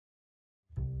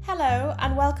Hello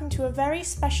and welcome to a very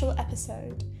special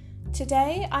episode.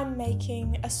 Today I'm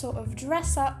making a sort of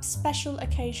dress-up special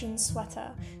occasion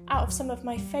sweater out of some of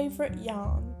my favourite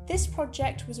yarn. This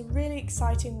project was a really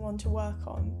exciting one to work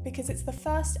on because it's the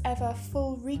first ever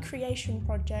full recreation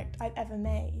project I've ever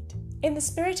made. In the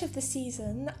spirit of the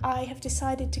season, I have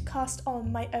decided to cast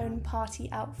on my own party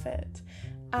outfit,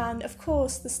 and of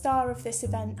course the star of this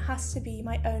event has to be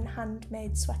my own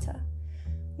handmade sweater.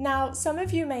 Now, some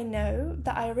of you may know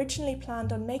that I originally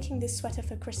planned on making this sweater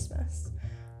for Christmas,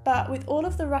 but with all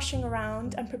of the rushing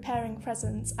around and preparing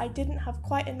presents, I didn't have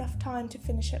quite enough time to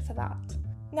finish it for that.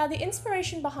 Now, the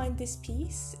inspiration behind this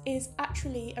piece is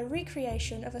actually a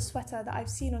recreation of a sweater that I've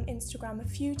seen on Instagram a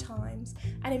few times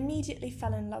and immediately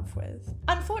fell in love with.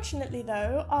 Unfortunately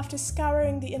though, after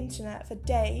scouring the internet for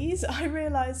days, I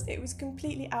realised it was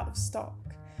completely out of stock.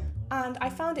 And I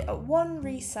found it at one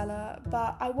reseller,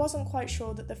 but I wasn't quite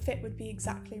sure that the fit would be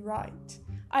exactly right.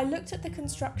 I looked at the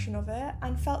construction of it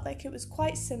and felt like it was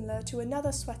quite similar to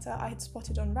another sweater I had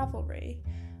spotted on Ravelry.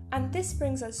 And this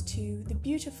brings us to the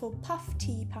beautiful puff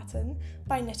tee pattern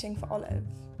by Knitting for Olive.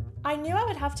 I knew I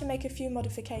would have to make a few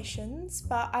modifications,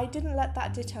 but I didn't let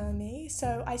that deter me,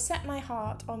 so I set my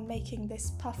heart on making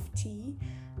this puff tee.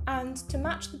 And to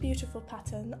match the beautiful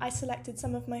pattern, I selected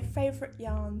some of my favourite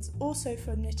yarns, also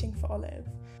for Knitting for Olive.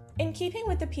 In keeping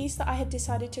with the piece that I had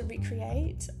decided to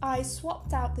recreate, I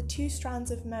swapped out the 2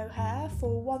 strands of mohair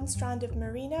for 1 strand of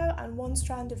merino and 1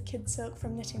 strand of kid silk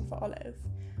from Knitting for Olive.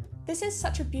 This is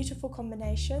such a beautiful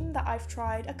combination that I've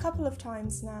tried a couple of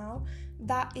times now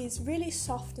that is really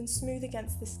soft and smooth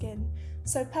against the skin,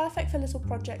 so perfect for little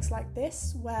projects like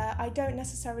this where I don't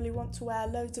necessarily want to wear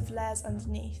loads of layers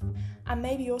underneath, and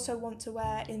maybe also want to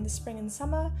wear in the spring and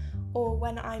summer, or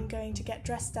when I'm going to get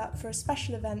dressed up for a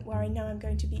special event where I know I'm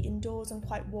going to be indoors and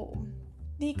quite warm.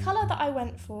 The colour that I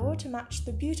went for to match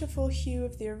the beautiful hue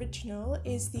of the original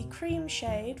is the cream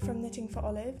shade from Knitting for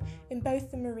Olive in both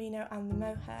the merino and the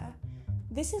mohair.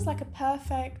 This is like a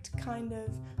perfect kind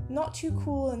of not too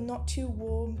cool and not too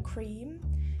warm cream.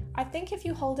 I think if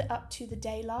you hold it up to the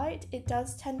daylight, it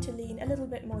does tend to lean a little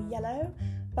bit more yellow,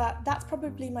 but that's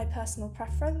probably my personal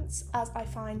preference, as I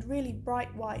find really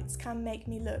bright whites can make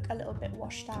me look a little bit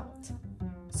washed out.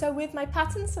 So with my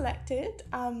pattern selected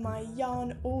and my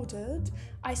yarn ordered,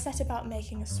 I set about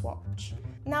making a swatch.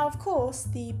 Now of course,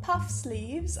 the puff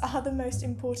sleeves are the most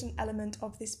important element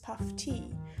of this puff tee,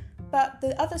 but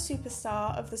the other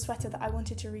superstar of the sweater that I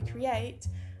wanted to recreate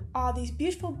are these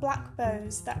beautiful black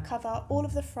bows that cover all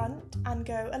of the front and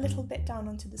go a little bit down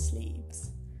onto the sleeves.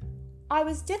 I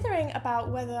was dithering about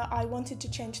whether I wanted to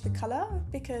change the colour,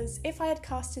 because if I had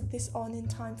casted this on in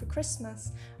time for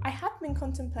Christmas, I had been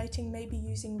contemplating maybe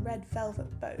using red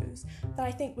velvet bows that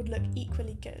I think would look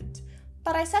equally good.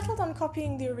 But I settled on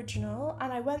copying the original,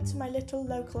 and I went to my little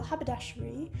local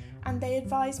haberdashery and they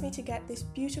advised me to get this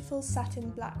beautiful satin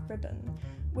black ribbon,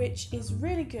 which is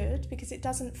really good because it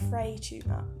doesn't fray too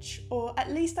much, or at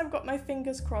least I've got my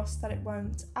fingers crossed that it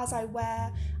won't as I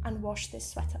wear and wash this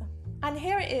sweater. And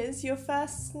here it is, your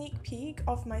first sneak peek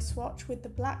of my swatch with the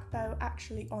black bow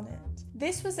actually on it.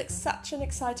 This was such an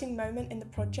exciting moment in the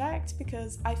project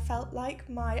because I felt like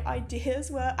my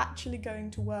ideas were actually going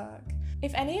to work.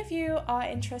 If any of you are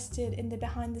interested in the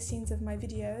behind the scenes of my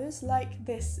videos, like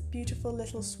this beautiful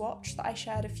little swatch that I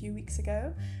shared a few weeks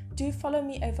ago, do follow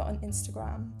me over on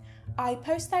Instagram. I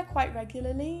post there quite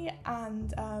regularly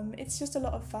and it's just a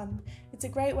lot of fun. It's a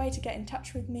great way to get in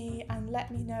touch with me and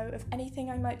let me know of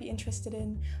anything I might be interested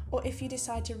in, or if you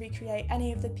decide to recreate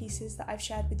any of the pieces that I've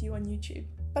shared with you on YouTube.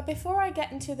 But before I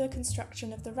get into the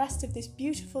construction of the rest of this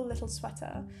beautiful little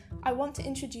sweater, I want to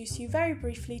introduce you very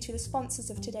briefly to the sponsors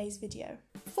of today's video.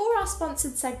 For our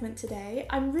sponsored segment today,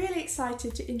 I'm really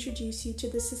excited to introduce you to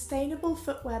the sustainable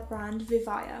footwear brand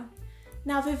Vivaya.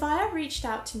 Now, Vivaya reached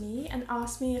out to me and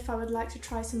asked me if I would like to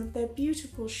try some of their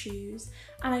beautiful shoes,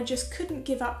 and I just couldn't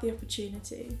give up the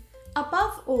opportunity.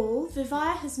 Above all,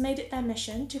 Vivaya has made it their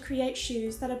mission to create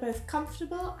shoes that are both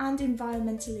comfortable and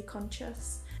environmentally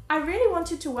conscious. I really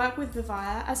wanted to work with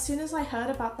Vivaya as soon as I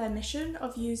heard about their mission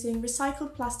of using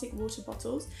recycled plastic water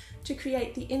bottles to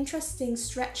create the interesting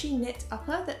stretchy knit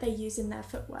upper that they use in their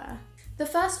footwear. The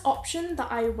first option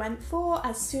that I went for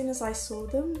as soon as I saw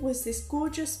them was this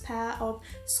gorgeous pair of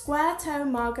square toe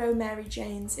Margot Mary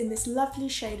Janes in this lovely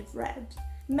shade of red.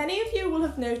 Many of you will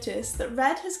have noticed that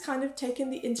red has kind of taken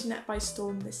the internet by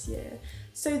storm this year,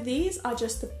 so these are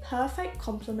just the perfect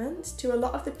complement to a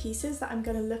lot of the pieces that I'm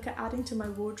going to look at adding to my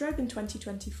wardrobe in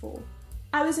 2024.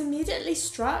 I was immediately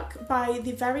struck by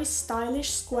the very stylish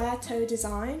square toe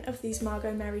design of these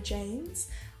Margot Mary Janes.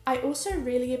 I also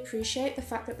really appreciate the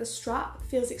fact that the strap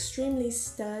feels extremely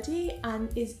sturdy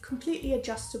and is completely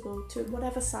adjustable to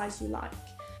whatever size you like.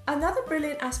 Another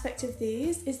brilliant aspect of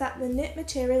these is that the knit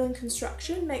material and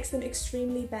construction makes them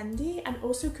extremely bendy and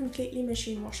also completely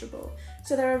machine washable,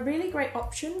 so they're a really great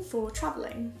option for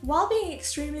travelling. While being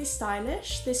extremely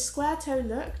stylish, this square toe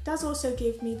look does also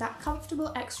give me that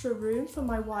comfortable extra room for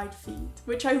my wide feet,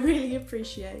 which I really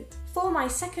appreciate. For my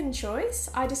second choice,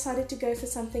 I decided to go for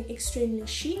something extremely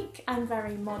chic and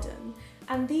very modern,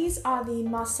 and these are the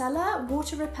Marcella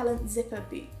water repellent zipper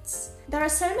boots. There are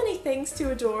so many things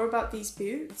to adore about these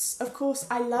boots. Of course,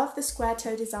 I love the square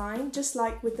toe design, just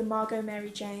like with the Margot Mary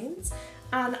Janes,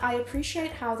 and I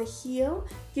appreciate how the heel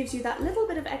gives you that little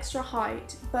bit of extra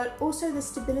height, but also the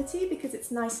stability because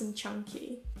it's nice and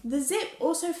chunky. The zip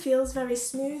also feels very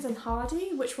smooth and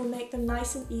hardy, which will make them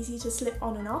nice and easy to slip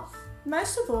on and off.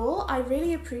 Most of all, I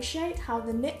really appreciate how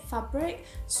the knit fabric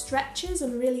stretches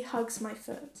and really hugs my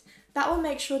foot. That will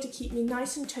make sure to keep me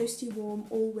nice and toasty warm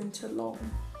all winter long.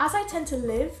 As I tend to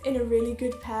live in a really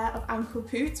good pair of ankle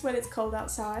boots when it's cold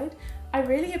outside, I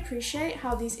really appreciate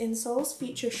how these insoles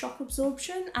feature shock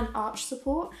absorption and arch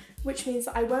support, which means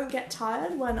that I won't get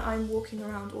tired when I'm walking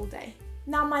around all day.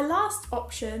 Now my last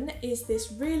option is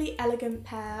this really elegant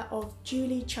pair of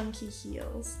Julie chunky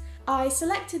heels. I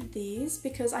selected these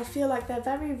because I feel like they're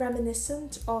very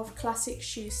reminiscent of classic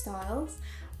shoe styles.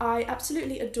 I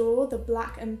absolutely adore the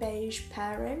black and beige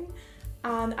pairing,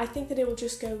 and I think that it will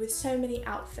just go with so many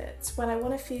outfits when I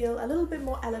want to feel a little bit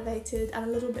more elevated and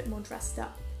a little bit more dressed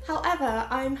up. However,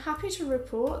 I'm happy to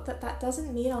report that that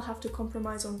doesn't mean I'll have to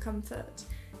compromise on comfort.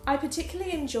 I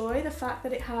particularly enjoy the fact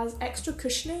that it has extra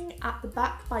cushioning at the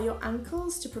back by your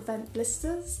ankles to prevent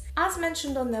blisters. As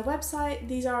mentioned on their website,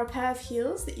 these are a pair of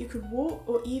heels that you could walk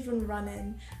or even run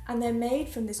in, and they're made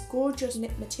from this gorgeous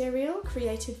knit material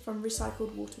created from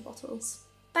recycled water bottles.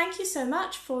 Thank you so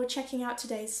much for checking out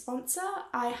today's sponsor.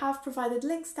 I have provided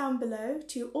links down below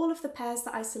to all of the pairs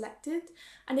that I selected,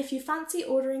 and if you fancy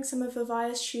ordering some of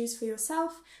Vivaya's shoes for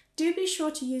yourself, do be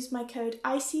sure to use my code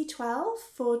IC12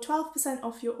 for 12%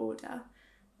 off your order.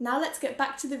 Now let's get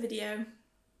back to the video.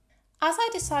 As I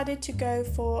decided to go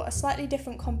for a slightly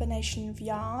different combination of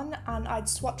yarn and I'd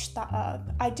swatched that up,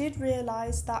 I did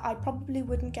realise that I probably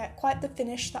wouldn't get quite the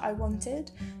finish that I wanted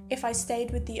if I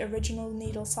stayed with the original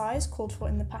needle size called for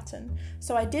in the pattern.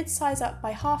 So I did size up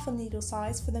by half a needle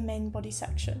size for the main body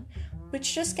section,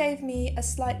 which just gave me a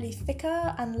slightly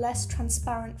thicker and less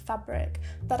transparent fabric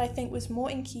that I think was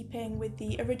more in keeping with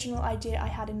the original idea I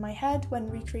had in my head when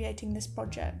recreating this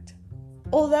project.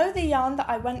 Although the yarn that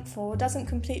I went for doesn't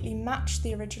completely match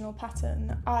the original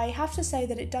pattern, I have to say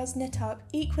that it does knit up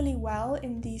equally well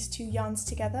in these two yarns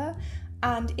together,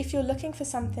 and if you're looking for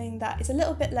something that is a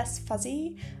little bit less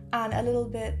fuzzy and a little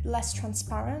bit less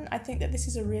transparent, I think that this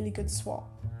is a really good swap.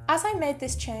 As I made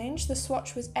this change, the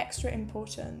swatch was extra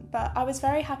important, but I was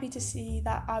very happy to see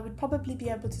that I would probably be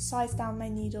able to size down my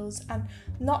needles and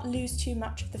not lose too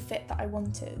much of the fit that I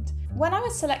wanted. When I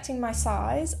was selecting my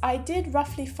size, I did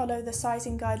roughly follow the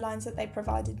sizing guidelines that they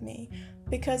provided me,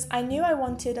 because I knew I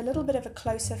wanted a little bit of a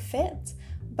closer fit,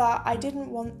 but I didn't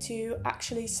want to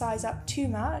actually size up too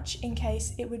much in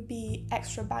case it would be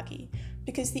extra baggy,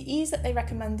 because the ease that they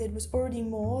recommended was already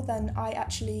more than I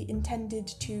actually intended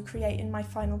to create in my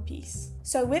final piece.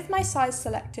 So with my size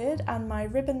selected and my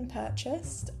ribbon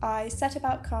purchased, I set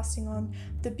about casting on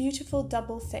the beautiful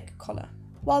double thick collar.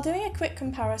 While doing a quick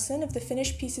comparison of the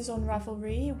finished pieces on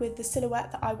Ravelry with the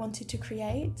silhouette that I wanted to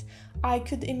create, I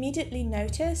could immediately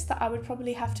notice that I would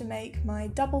probably have to make my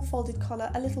double folded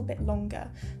collar a little bit longer,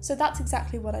 so that's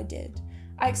exactly what I did.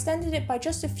 I extended it by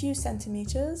just a few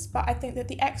centimetres, but I think that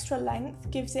the extra length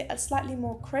gives it a slightly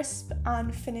more crisp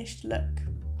and finished look.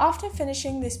 After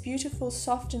finishing this beautiful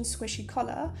soft and squishy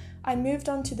collar, I moved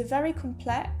on to the very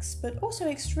complex but also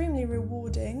extremely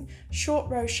rewarding short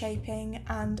row shaping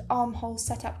and armhole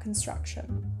setup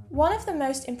construction. One of the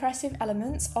most impressive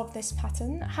elements of this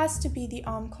pattern has to be the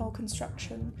armhole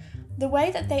construction. The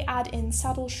way that they add in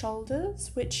saddle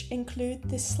shoulders, which include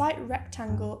this slight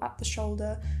rectangle at the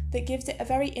shoulder that gives it a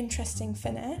very interesting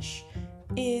finish,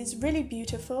 is really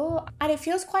beautiful, and it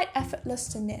feels quite effortless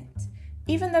to knit,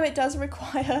 even though it does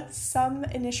require some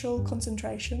initial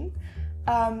concentration.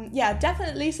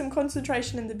 Definitely some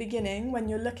concentration in the beginning when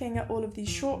you're looking at all of these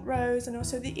short rows and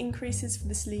also the increases for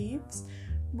the sleeves.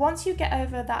 Once you get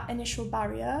over that initial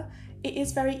barrier, it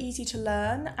is very easy to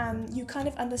learn and you kind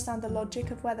of understand the logic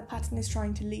of where the pattern is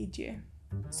trying to lead you.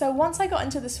 So once I got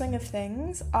into the swing of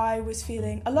things, I was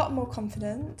feeling a lot more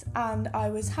confident and I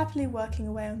was happily working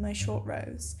away on my short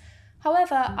rows.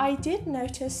 However, I did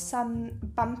notice some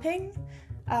bumping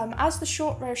As the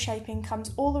short row shaping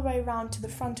comes all the way around to the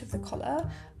front of the collar,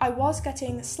 I was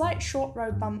getting a slight short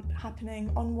row bump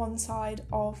happening on one side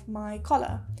of my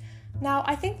collar. Now,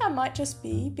 I think that might just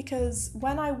be because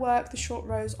when I work the short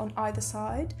rows on either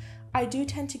side, I do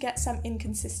tend to get some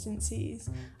inconsistencies.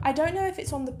 I don't know if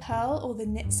it's on the purl or the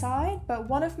knit side, but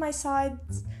one of my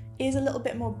sides is a little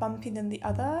bit more bumpy than the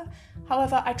other.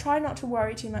 However, I try not to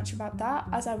worry too much about that,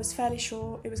 as I was fairly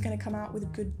sure it was going to come out with a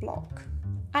good block.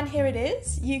 And here it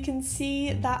is. You can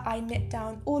see that I knit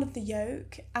down all of the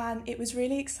yoke, and it was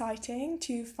really exciting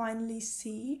to finally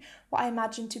see what I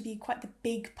imagined to be quite the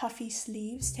big puffy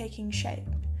sleeves taking shape.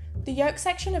 The yoke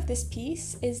section of this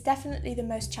piece is definitely the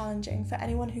most challenging for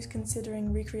anyone who's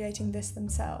considering recreating this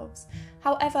themselves.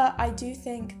 However, I do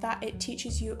think that it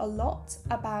teaches you a lot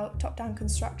about top-down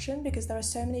construction because there are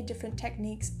so many different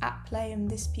techniques at play in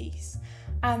this piece.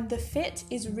 And the fit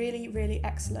is really, really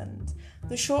excellent.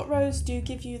 The short rows do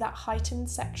give you that heightened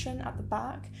section at the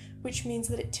back, which means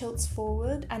that it tilts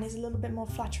forward and is a little bit more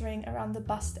flattering around the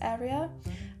bust area.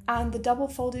 And the double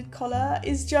folded collar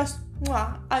is just,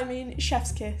 mwah, I mean,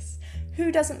 chef's kiss.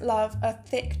 Who doesn't love a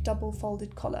thick double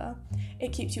folded collar?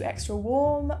 It keeps you extra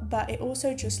warm, but it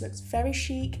also just looks very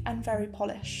chic and very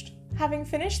polished. Having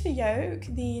finished the yoke,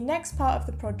 the next part of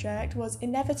the project was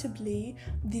inevitably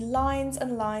the lines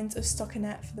and lines of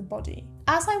stockinette for the body.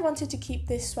 As I wanted to keep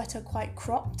this sweater quite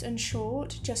cropped and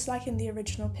short, just like in the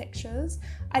original pictures,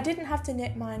 I didn't have to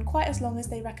knit mine quite as long as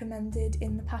they recommended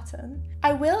in the pattern.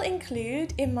 I will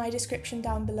include in my description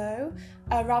down below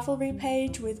a Ravelry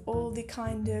page with all the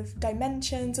kind of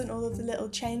dimensions and all of the little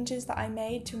changes that I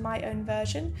made to my own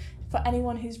version, for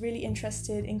anyone who's really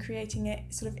interested in creating it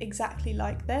sort of exactly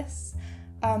like this.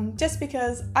 Just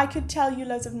because I could tell you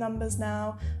loads of numbers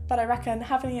now, but I reckon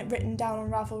having it written down on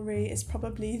Ravelry is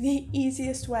probably the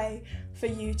easiest way for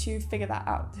you to figure that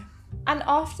out. And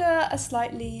after a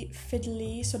slightly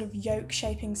fiddly sort of yoke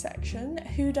shaping section,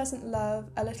 who doesn't love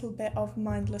a little bit of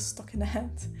mindless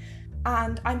stockinette?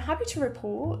 And I'm happy to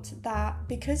report that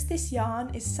because this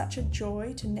yarn is such a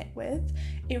joy to knit with,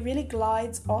 it really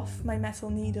glides off my metal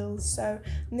needles. So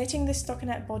knitting this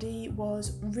stockinette body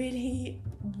was really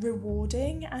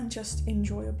rewarding and just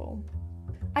enjoyable.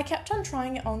 I kept on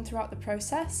trying it on throughout the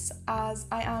process, as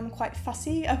I am quite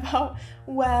fussy about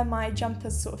where my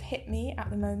jumpers sort of hit me at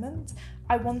the moment.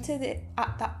 I wanted it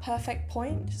at that perfect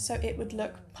point so it would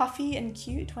look puffy and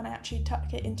cute when I actually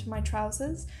tuck it into my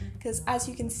trousers, because as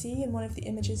you can see in one of the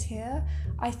images here,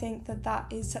 I think that that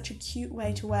is such a cute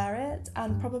way to wear it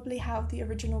and probably how the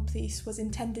original piece was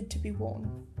intended to be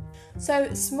worn.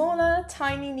 So smaller,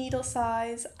 tiny needle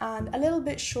size and a little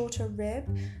bit shorter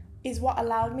rib is what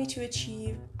allowed me to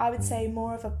achieve, I would say,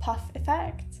 more of a puff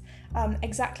effect,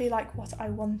 exactly like what I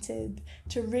wanted,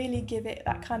 to really give it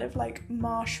that kind of like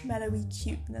marshmallowy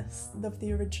cuteness of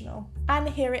the original. And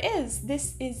here it is.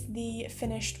 This is the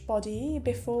finished body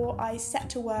before I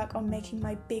set to work on making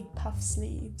my big puff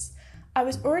sleeves. I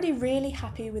was already really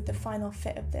happy with the final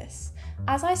fit of this.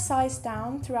 As I sized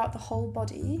down throughout the whole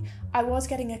body, I was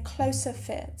getting a closer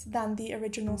fit than the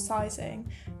original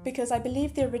sizing, because I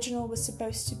believe the original was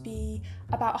supposed to be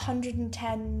about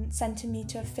 110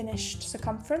 centimetre finished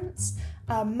circumference.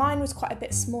 Mine was quite a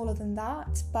bit smaller than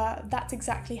that, but that's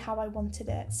exactly how I wanted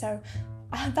it. So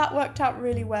that worked out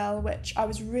really well, which I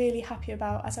was really happy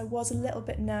about, as I was a little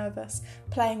bit nervous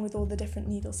playing with all the different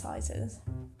needle sizes.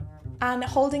 And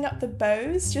holding up the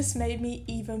bows just made me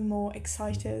even more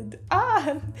excited.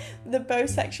 The bow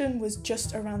section was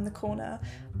just around the corner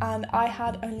and I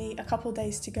had only a couple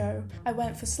days to go. I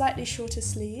went for slightly shorter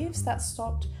sleeves that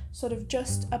stopped sort of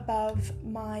just above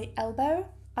my elbow.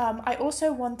 I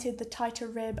also wanted the tighter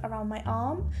rib around my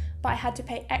arm, but I had to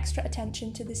pay extra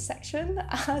attention to this section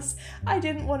as I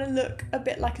didn't want to look a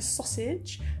bit like a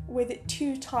sausage with it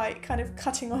too tight, kind of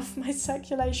cutting off my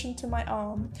circulation to my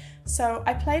arm. So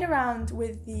I played around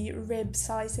with the rib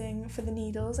sizing for the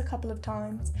needles a couple of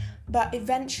times, but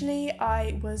eventually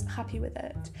I was happy with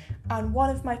it, and one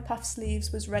of my puff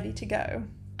sleeves was ready to go.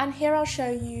 And here I'll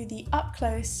show you the up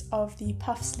close of the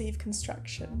puff sleeve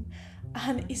construction.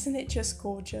 And isn't it just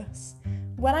gorgeous?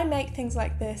 When I make things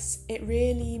like this, it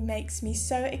really makes me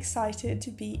so excited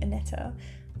to be a knitter.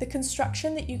 The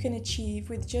construction that you can achieve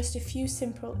with just a few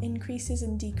simple increases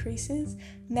and decreases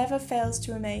never fails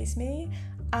to amaze me,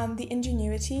 and the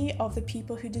ingenuity of the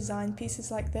people who design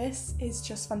pieces like this is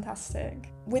just fantastic.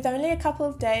 With only a couple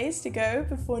of days to go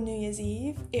before New Year's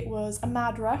Eve, it was a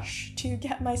mad rush to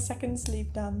get my second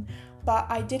sleeve done, but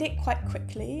I did it quite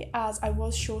quickly as I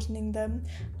was shortening them,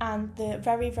 and the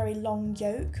very, very long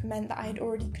yoke meant that I had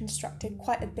already constructed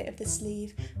quite a bit of the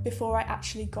sleeve before I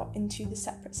actually got into the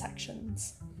separate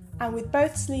sections. And with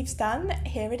both sleeves done,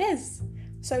 here it is.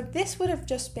 So this would have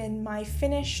just been my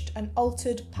finished and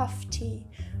altered puff tee,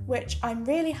 which I'm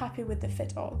really happy with the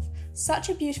fit of. Such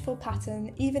a beautiful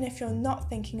pattern, even if you're not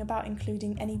thinking about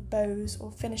including any bows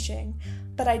or finishing,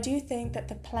 but I do think that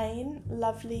the plain,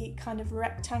 lovely kind of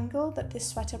rectangle that this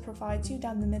sweater provides you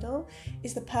down the middle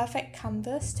is the perfect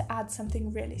canvas to add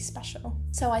something really special.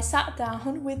 So I sat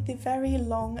down with the very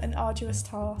long and arduous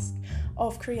task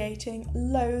of creating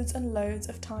loads and loads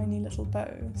of tiny little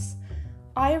bows.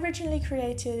 I originally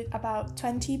created about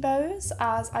 20 bows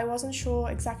as I wasn't sure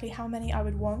exactly how many I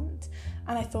would want,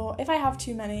 and I thought if I have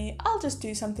too many, I'll just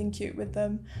do something cute with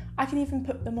them. I can even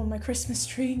put them on my Christmas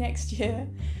tree next year.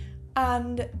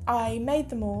 And I made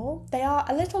them all. They are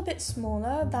a little bit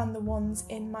smaller than the ones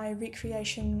in my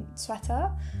recreation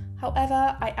sweater.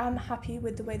 However, I am happy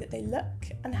with the way that they look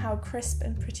and how crisp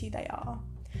and pretty they are.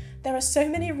 There are so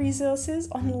many resources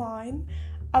online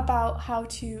about how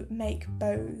to make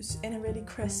bows in a really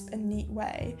crisp and neat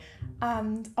way,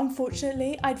 and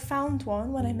unfortunately I'd found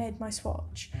one when I made my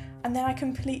swatch, and then I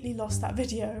completely lost that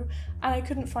video and I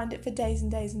couldn't find it for days and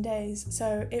days and days,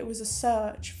 so it was a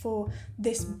search for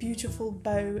this beautiful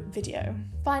bow video.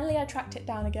 Finally I tracked it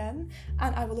down again,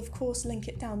 and I will of course link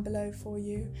it down below for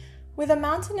you. With a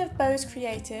mountain of bows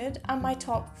created and my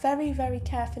top very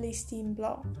carefully steam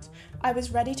blocked, I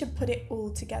was ready to put it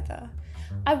all together.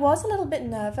 I was a little bit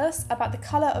nervous about the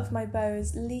colour of my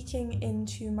bows leaking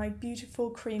into my beautiful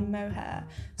cream mohair,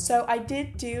 so I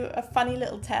did do a funny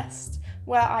little test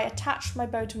where I attached my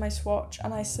bow to my swatch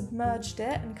and I submerged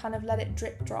it and kind of let it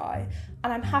drip dry,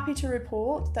 and I'm happy to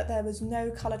report that there was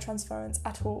no colour transference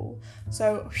at all,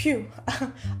 so phew,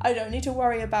 I don't need to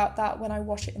worry about that when I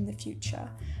wash it in the future.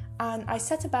 And I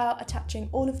set about attaching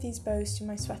all of these bows to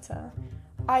my sweater.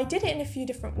 I did it in a few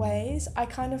different ways. I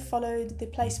kind of followed the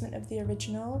placement of the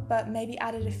original, but maybe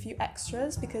added a few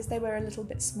extras because they were a little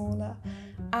bit smaller.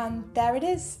 And there it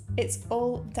is, it's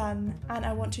all done, and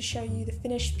I want to show you the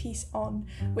finished piece on,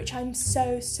 which I'm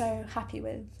so happy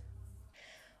with.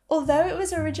 Although it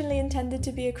was originally intended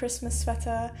to be a Christmas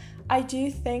sweater, I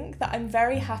do think that I'm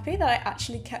very happy that I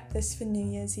actually kept this for New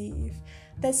Year's Eve.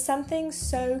 There's something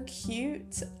so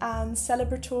cute and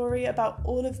celebratory about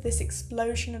all of this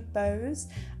explosion of bows,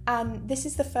 and this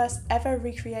is the first ever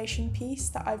recreation piece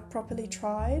that I've properly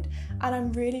tried, and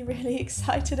I'm really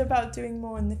excited about doing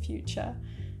more in the future.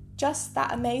 Just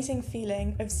that amazing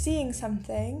feeling of seeing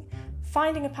something,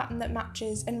 finding a pattern that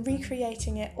matches and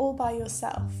recreating it all by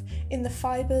yourself in the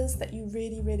fibres that you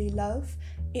really love.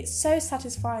 It's so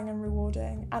satisfying and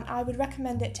rewarding, and I would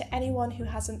recommend it to anyone who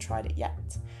hasn't tried it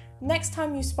yet. Next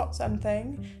time you spot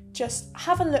something, just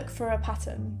have a look for a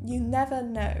pattern. You never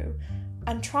know,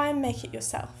 and try and make it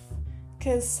yourself,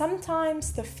 because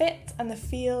sometimes the fit and the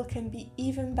feel can be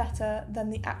even better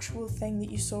than the actual thing that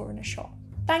you saw in a shop.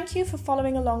 Thank you for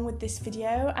following along with this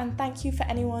video, and thank you for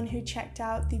anyone who checked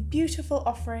out the beautiful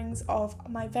offerings of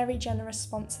my very generous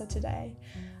sponsor today.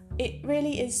 It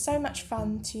really is so much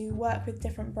fun to work with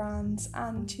different brands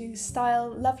and to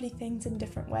style lovely things in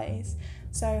different ways.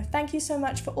 So thank you so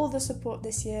much for all the support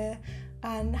this year,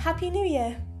 and Happy New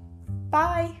Year!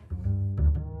 Bye!